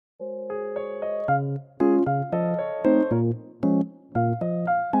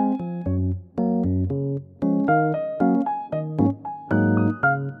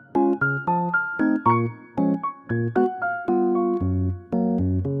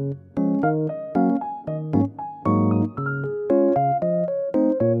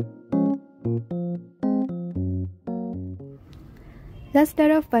Let's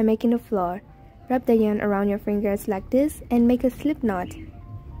start off by making the floor. Wrap the yarn around your fingers like this and make a slip knot.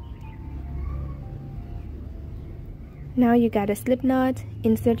 Now you got a slip knot,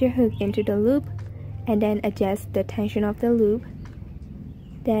 insert your hook into the loop and then adjust the tension of the loop.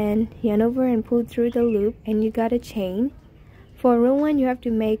 Then yarn over and pull through the loop and you got a chain. For row 1 you have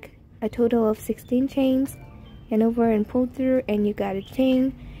to make a total of 16 chains. Yarn over and pull through and you got a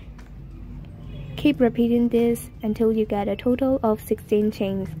chain. Keep repeating this until you get a total of 16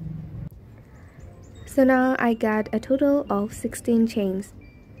 chains. So now I got a total of 16 chains.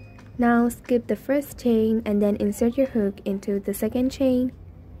 Now skip the first chain and then insert your hook into the second chain.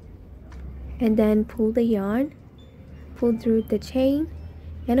 And then pull the yarn, pull through the chain,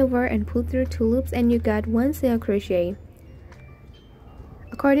 yarn over and pull through 2 loops and you got 1 single crochet.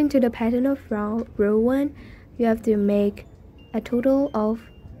 According to the pattern of row 1, you have to make a total of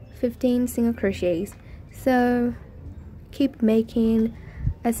 15 single crochets. So keep making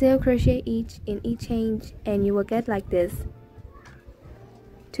a single crochet each in each chain and you will get like this.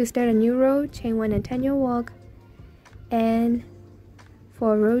 To start a new row, chain 1 and turn your walk, and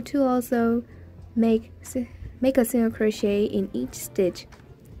for row 2 also make a single crochet in each stitch.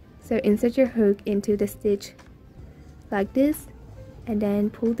 So insert your hook into the stitch like this and then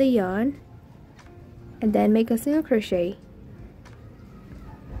pull the yarn and then make a single crochet.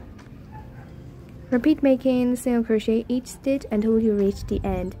 Repeat making single crochet each stitch until you reach the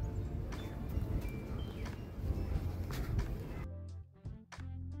end.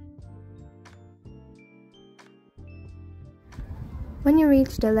 When you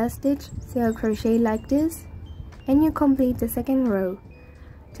reach the last stitch, single crochet like this and you complete the second row.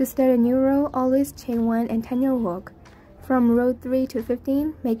 To start a new row, always chain 1 and turn your walk. From row 3 to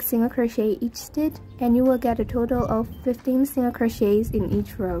 15, make single crochet each stitch and you will get a total of 15 single crochets in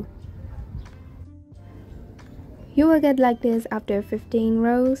each row. You will get like this after 15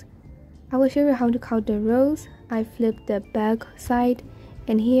 rows. I will show you how to count the rows. I flip the back side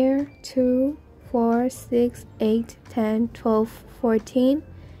and here 2, 4, 6, 8, 10, 12, 14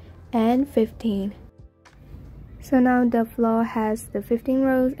 and 15. So now the floor has the 15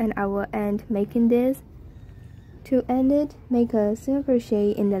 rows and I will end making this. To end it, make a single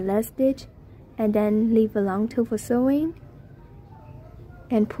crochet in the last stitch and then leave a long tail for sewing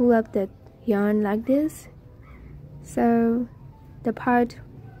and pull up the yarn like this. So the part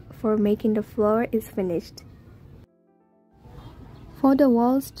for making the floor is finished. For the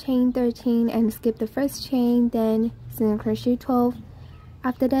walls, chain 13 and skip the first chain, then single crochet 12.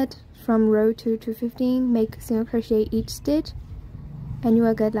 After that, from row 2 to 15, make single crochet each stitch and you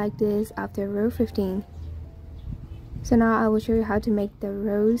will get like this after row 15. So now I will show you how to make the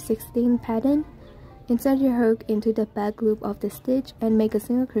row 16 pattern. Insert your hook into the back loop of the stitch and make a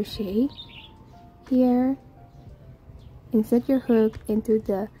single crochet. Here, insert your hook into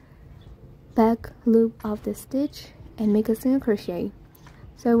the back loop of the stitch and make a single crochet.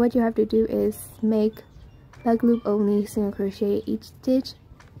 So what you have to do is make back loop only single crochet each stitch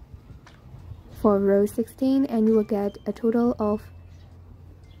for row 16 and you will get a total of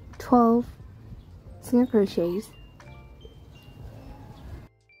 12 single crochets.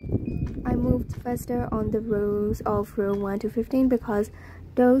 I moved faster on the rows of row 1 to 15 because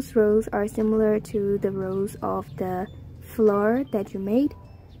those rows are similar to the rows of the floor that you made.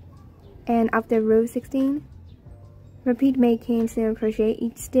 And after row 16, repeat making single crochet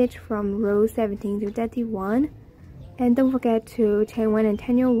each stitch from row 17 to 31 and don't forget to chain 1 and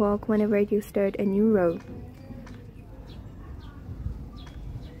turn your walk whenever you start a new row.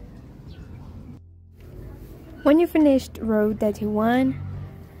 When you finished row 31,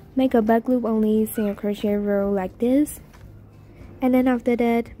 make a back loop only single crochet row like this and then after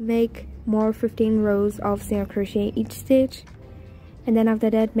that make more 15 rows of single crochet each stitch and then after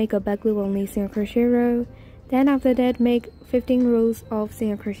that make a back loop only single crochet row. Then after that make 15 rows of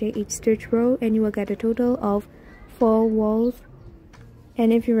single crochet each stitch row and you will get a total of 4 walls.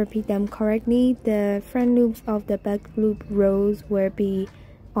 And if you repeat them correctly, the front loops of the back loop rows will be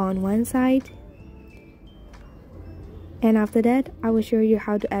on one side. And after that, I will show you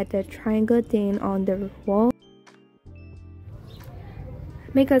how to add the triangle thing on the wall.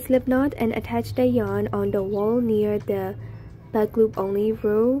 Make a slip knot and attach the yarn on the wall near the back loop only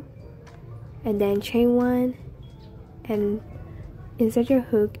row and then chain 1 and insert your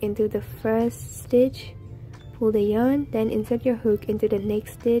hook into the first stitch, pull the yarn, then insert your hook into the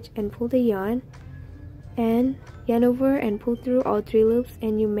next stitch and pull the yarn, and yarn over and pull through all 3 loops,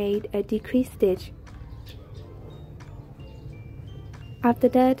 and you made a decrease stitch. After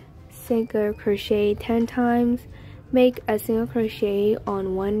that, single crochet 10 times, make a single crochet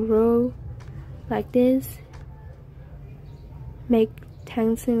on 1 row like this, make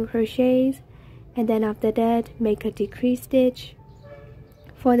 10 single crochets, and then after that make a decrease stitch.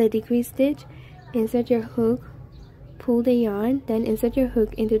 For the decrease stitch, insert your hook, pull the yarn, then insert your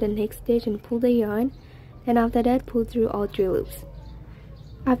hook into the next stitch and pull the yarn, then after that pull through all 3 loops.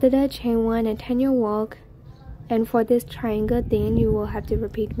 After that, chain 1 and turn your work, and for this triangle thing you will have to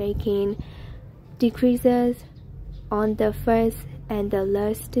repeat making decreases on the first and the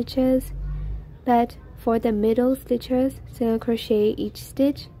last stitches, but for the middle stitches, single crochet each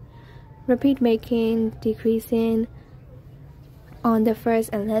stitch, repeat making decreasing on the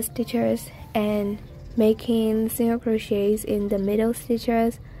first and last stitches, and making single crochets in the middle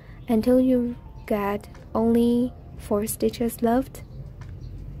stitches until you get only 4 stitches left.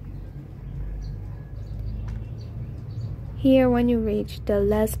 Here, when you reach the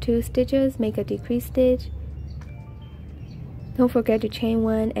last 2 stitches, make a decrease stitch. Don't forget to chain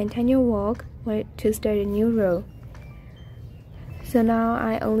 1 and turn your work to start a new row. So now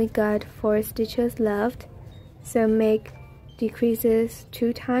I only got 4 stitches left, so make decreases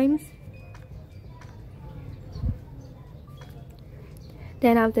 2 times.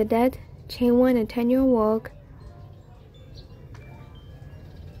 Then after that, chain 1 and turn your work.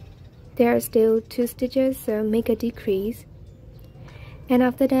 There are still 2 stitches, so make a decrease. And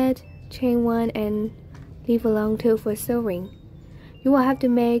after that, chain 1 and leave a long tail for sewing. You will have to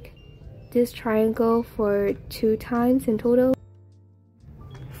make this triangle for 2 times in total.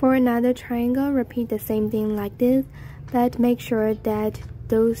 For another triangle, repeat the same thing like this, but make sure that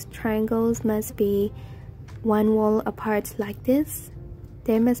those triangles must be 1 wall apart like this.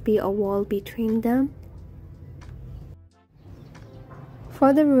 There must be a wall between them.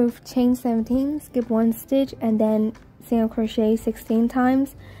 For the roof, chain 17, skip 1 stitch and then single crochet 16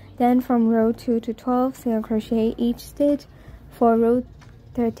 times. Then from row 2 to 12, single crochet each stitch. For row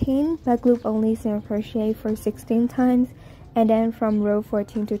 13, back loop only, single crochet for 16 times. And then from row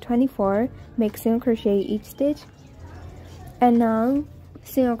 14 to 24, make single crochet each stitch. And now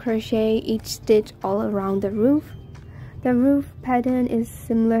single crochet each stitch all around the roof. The roof pattern is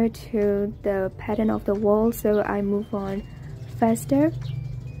similar to the pattern of the wall, so I move on faster.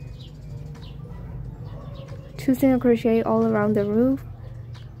 2 single crochet all around the roof.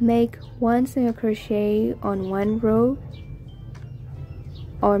 Make 1 single crochet on 1 row,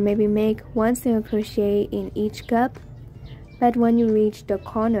 or maybe make 1 single crochet in each gap, but when you reach the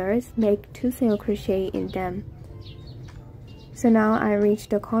corners, make 2 single crochet in them. So now I reach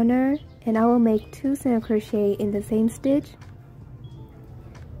the corner and I will make 2 single crochet in the same stitch.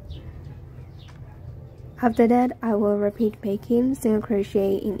 After that, I will repeat making single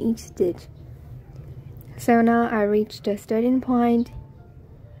crochet in each stitch. So now I reach the starting point.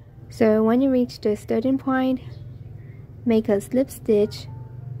 So when you reach the starting point, make a slip stitch.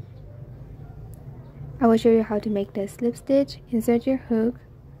 I will show you how to make the slip stitch. Insert your hook,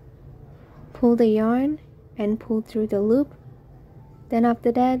 pull the yarn and pull through the loop. Then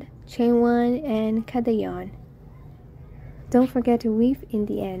after that, chain 1 and cut the yarn. Don't forget to weave in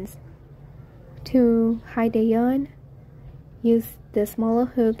the ends. To hide the yarn, use the smaller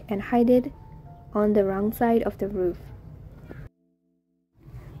hook and hide it on the wrong side of the roof.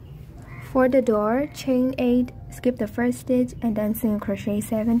 For the door, chain 8, skip the first stitch and then single crochet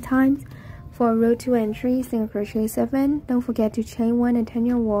 7 times. For row 2 and 3, single crochet 7. Don't forget to chain 1 and turn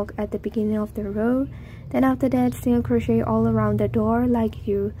your work at the beginning of the row. Then after that, single crochet all around the door like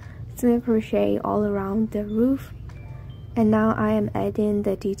you single crochet all around the roof. And now I am adding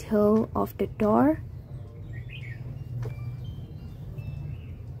the detail of the door.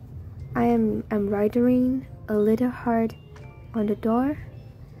 I am embroidering a little heart on the door.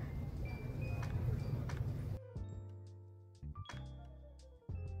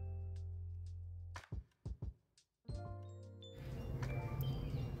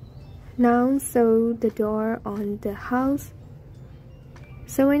 Now sew the door on the house.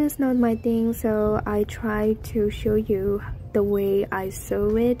 Sewing is not my thing, so I try to show you the way I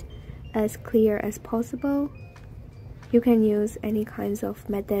sew it as clear as possible. You can use any kinds of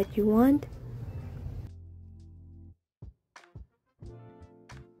method you want.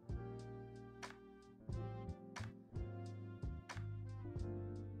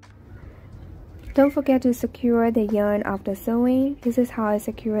 Don't forget to secure the yarn after sewing. This is how I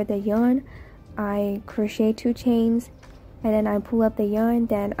secure the yarn. I crochet 2 chains and then I pull up the yarn,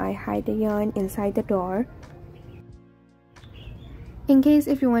 then I hide the yarn inside the door. In case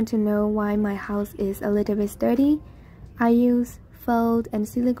if you want to know why my house is a little bit sturdy, I use felt and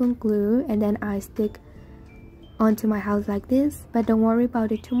silicone glue and then I stick onto my house like this, but don't worry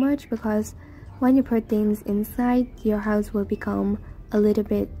about it too much because when you put things inside, your house will become a little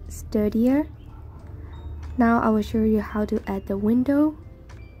bit sturdier. Now I will show you how to add the window.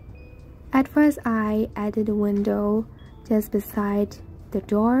 At first I added the window just beside the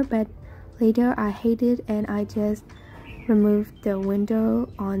door, but later I hate it and I just removed the window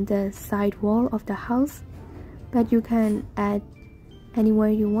on the side wall of the house, but you can add anywhere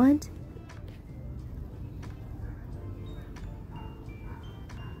you want.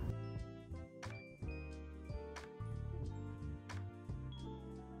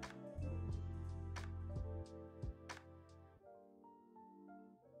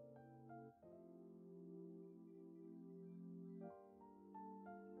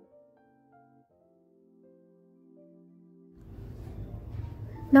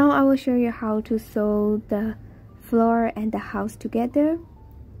 Now I will show you how to sew the floor and the house together.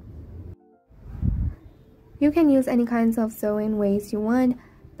 You can use any kinds of sewing ways you want,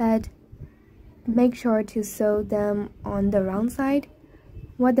 but make sure to sew them on the round side.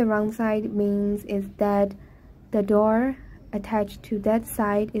 What the round side means is that the door attached to that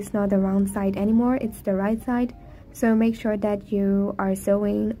side is not the round side anymore, it's the right side. So make sure that you are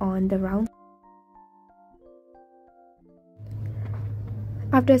sewing on the round side.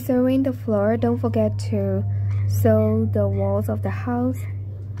 After sewing the floor, don't forget to sew the walls of the house.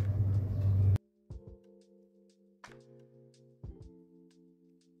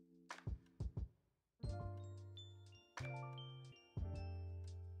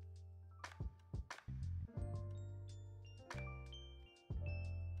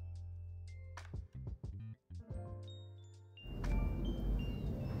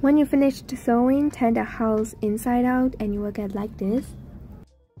 When you finish sewing, turn the house inside out and you will get like this.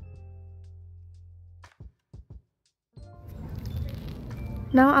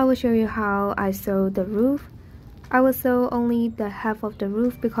 Now I will show you how I sew the roof. I will sew only the half of the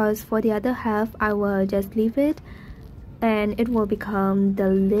roof because for the other half I will just leave it and it will become the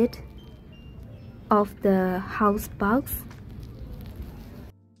lid of the house box.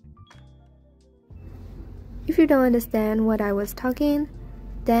 If you don't understand what I was talking,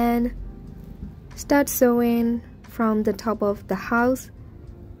 then start sewing from the top of the house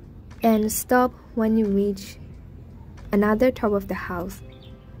and stop when you reach another top of the house.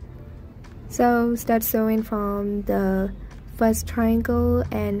 So start sewing from the first triangle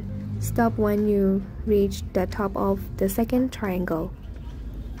and stop when you reach the top of the second triangle.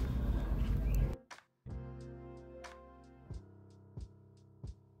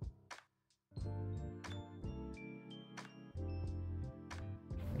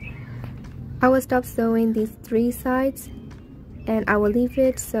 I will stop sewing these three sides and I will leave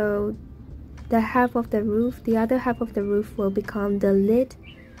it so the half of the roof, the other half of the roof will become the lid.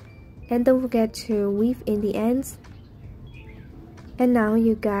 And don't forget to weave in the ends. And now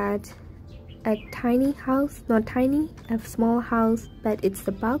you got a tiny house, not tiny, a small house, but it's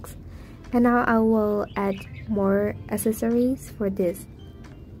the box. And now I will add more accessories for this.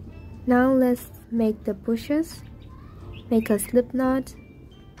 Now let's make the bushes. Make a slip knot.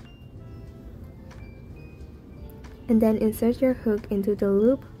 And then insert your hook into the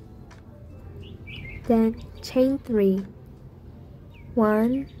loop. Then chain 3.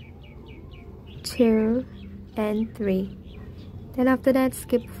 1, 2, and 3. Then after that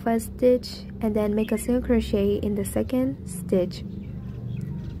skip first stitch and then make a single crochet in the second stitch.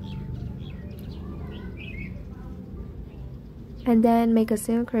 And then make a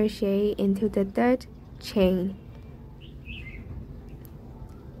single crochet into the third chain.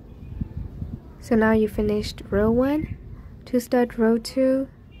 So now you finished row 1. To start row 2,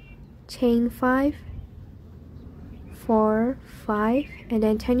 chain 5, 4, 5, and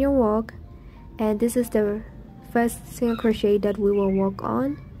then turn your work. And this is the first single crochet that we will work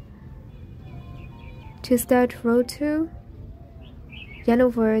on. To start row 2, yarn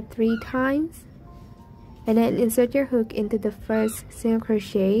over 3 times and then insert your hook into the first single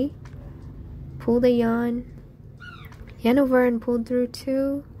crochet, pull the yarn over and pull through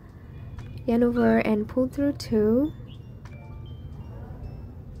 2, yarn over and pull through 2,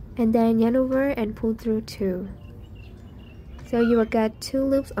 and then yarn over and pull through 2. So you will get 2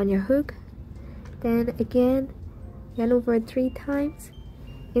 loops on your hook. Then again, yarn over 3 times,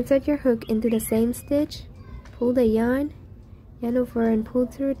 insert your hook into the same stitch, pull the yarn over and pull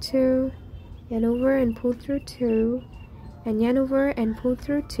through 2, yarn over and pull through 2, and yarn over and pull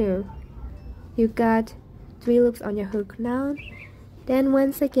through 2. You got 3 loops on your hook now. Then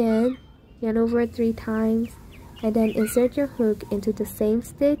once again, yarn over 3 times and then insert your hook into the same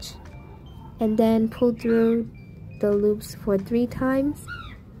stitch and then pull through the loops for 3 times.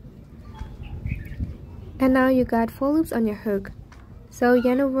 And now you got 4 loops on your hook. So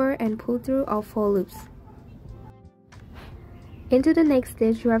yarn over and pull through all 4 loops. Into the next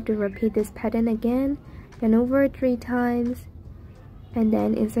stitch, you have to repeat this pattern again, yarn over 3 times, and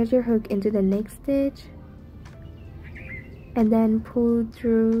then insert your hook into the next stitch, and then pull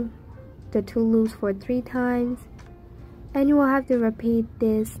through the 2 loops for 3 times, and you will have to repeat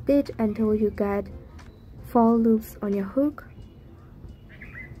this stitch until you get 4 loops on your hook.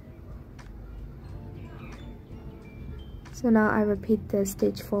 So now I repeat the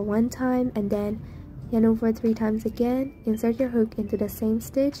stitch for 1 time and then yarn over 3 times again, insert your hook into the same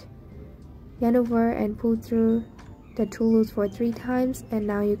stitch, yarn over and pull through the 2 loops for 3 times, and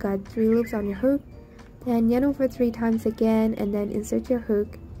now you got 3 loops on your hook. Then yarn over 3 times again and then insert your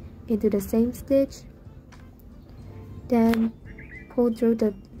hook into the same stitch, then pull through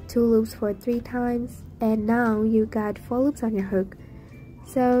the 2 loops for 3 times, and now you got 4 loops on your hook.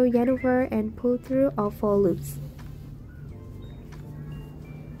 So yarn over and pull through all 4 loops.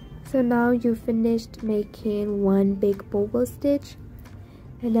 So now you finished making 1 big bobble stitch,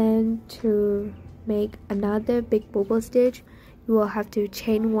 and then to make another big bobble stitch, you will have to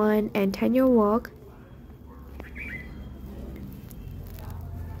chain 1 and turn your work,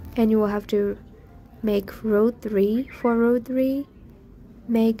 and you will have to make row 3. For row 3,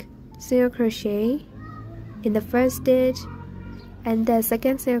 make single crochet in the first stitch and the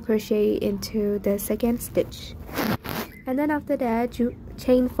second single crochet into the second stitch, and then after that you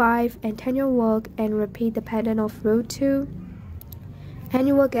chain 5 and turn your work and repeat the pattern of row 2, and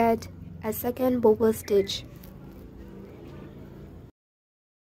you will get a second bobble stitch.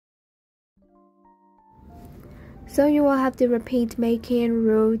 So you will have to repeat making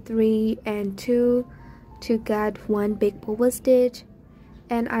row 3 and 2 to get 1 big bobble stitch,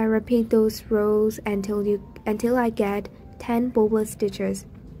 and I repeat those rows until I get 10 bobble stitches.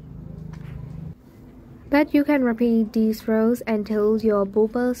 But you can repeat these rows until your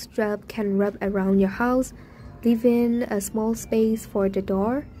bobble strap can wrap around your house, leaving a small space for the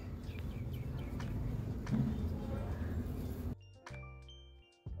door.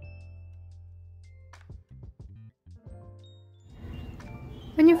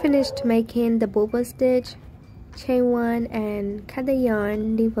 When you finished making the bobble stitch, chain 1 and cut the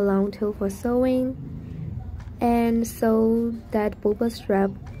yarn, leave a long tail for sewing, and sew that bobble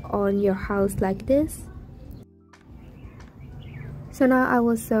strap on your house like this. So now I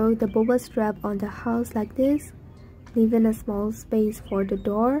will sew the bobble strap on the house like this, leaving a small space for the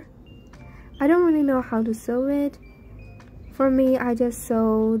door. I don't really know how to sew it. For me, I just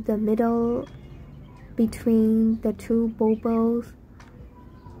sew the middle between the 2 bobbles.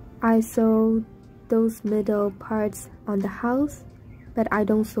 I sew those middle parts on the house, but I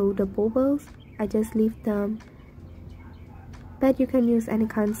don't sew the bobbles. I just leave them. But you can use any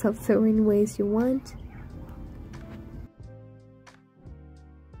kinds of sewing ways you want.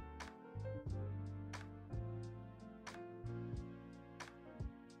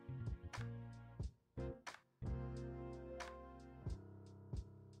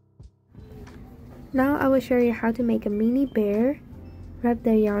 Now I will show you how to make a mini bear. Wrap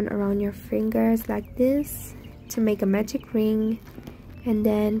the yarn around your fingers like this to make a magic ring, and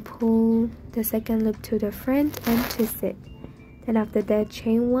then pull the second loop to the front and twist it. Then after that,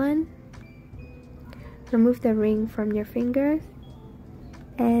 chain 1, remove the ring from your fingers,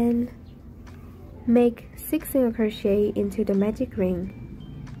 and make 6 single crochet into the magic ring.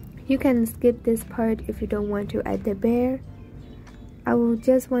 You can skip this part if you don't want to add the bear. I will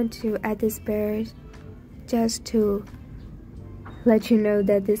just want to add this bear just to let you know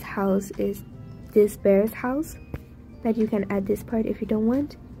that this house is this bear's house, but you can add this part if you don't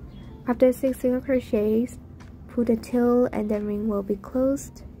want. After 6 single crochets, pull the tail and the ring will be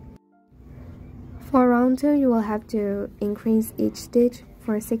closed. For round 2, you will have to increase each stitch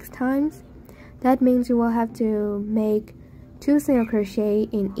for 6 times. That means you will have to make 2 single crochet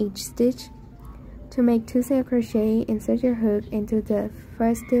in each stitch. To make 2 single crochet, insert your hook into the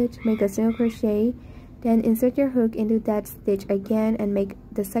first stitch, make a single crochet, then insert your hook into that stitch again and make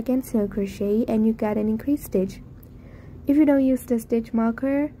the second single crochet, and you got an increased stitch. If you don't use the stitch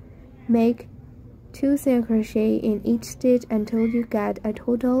marker, make 2 single crochet in each stitch until you get a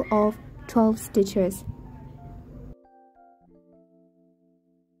total of 12 stitches.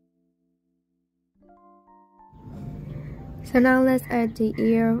 So now let's add the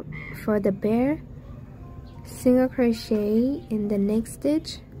ear for the bear. Single crochet in the next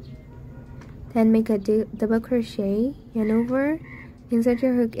stitch, Then make a double crochet, yarn over, insert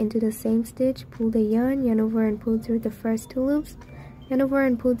your hook into the same stitch, pull the yarn over and pull through the first 2 loops, yarn over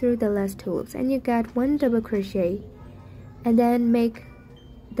and pull through the last 2 loops, and you got 1 double crochet. And then make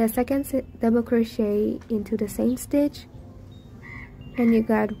the second double crochet into the same stitch, and you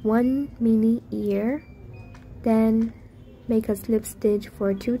got 1 mini ear. Then make a slip stitch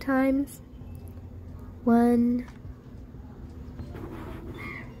for 2 times, 1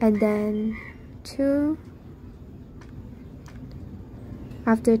 and then 2.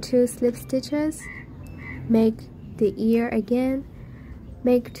 After 2 slip stitches, make the ear again,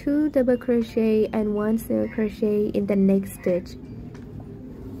 make 2 double crochet and 1 single crochet in the next stitch.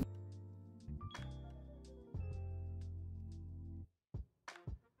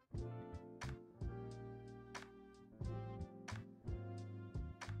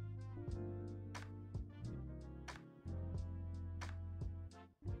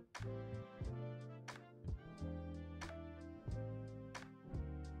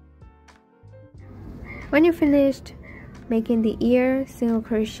 When you're finished making the ear, single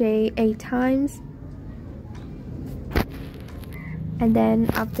crochet 8 times, and then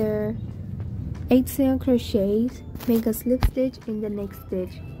after 8 single crochets, make a slip stitch in the next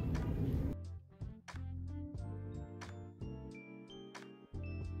stitch.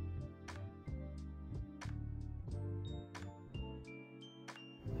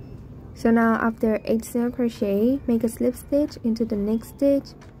 So now after 8 single crochet, make a slip stitch into the next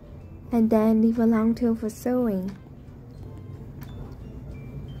stitch, and then leave a long tail for sewing.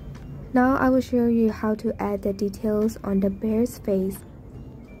 Now I will show you how to add the details on the bear's face.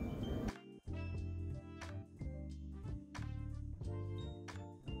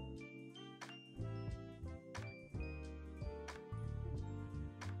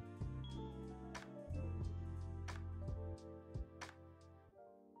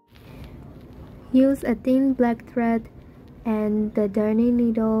 Use a thin black thread and the darning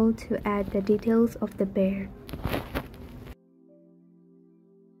needle to add the details of the bear.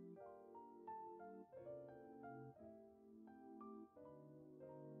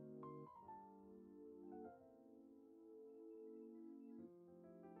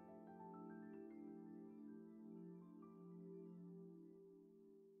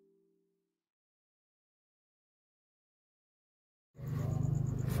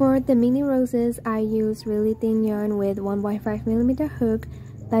 For the mini roses, I use really thin yarn with 1.5mm hook,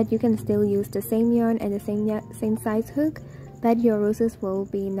 but you can still use the same yarn and the same size hook, but your roses will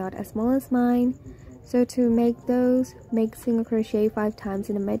be not as small as mine. So to make those, make single crochet 5 times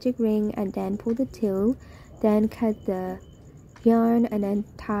in the magic ring and then pull the tail, then cut the yarn and then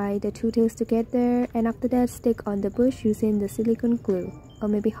tie the 2 tails together, and after that stick on the bush using the silicone glue or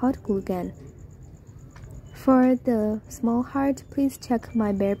maybe hot glue gun. For the small heart, please check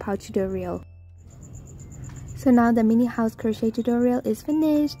my bear pouch tutorial. So now the mini house crochet tutorial is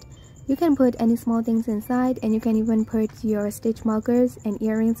finished. You can put any small things inside, and you can even put your stitch markers and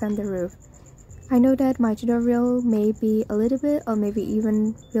earrings on the roof. I know that my tutorial may be a little bit or maybe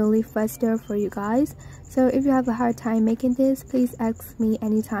even really faster for you guys. So if you have a hard time making this, please ask me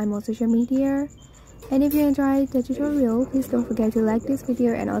anytime on social media. And if you enjoyed the tutorial, please don't forget to like this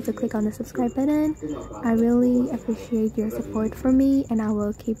video and also click on the subscribe button. I really appreciate your support for me, and I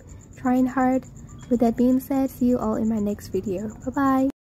will keep trying hard. With that being said, see you all in my next video. Bye bye!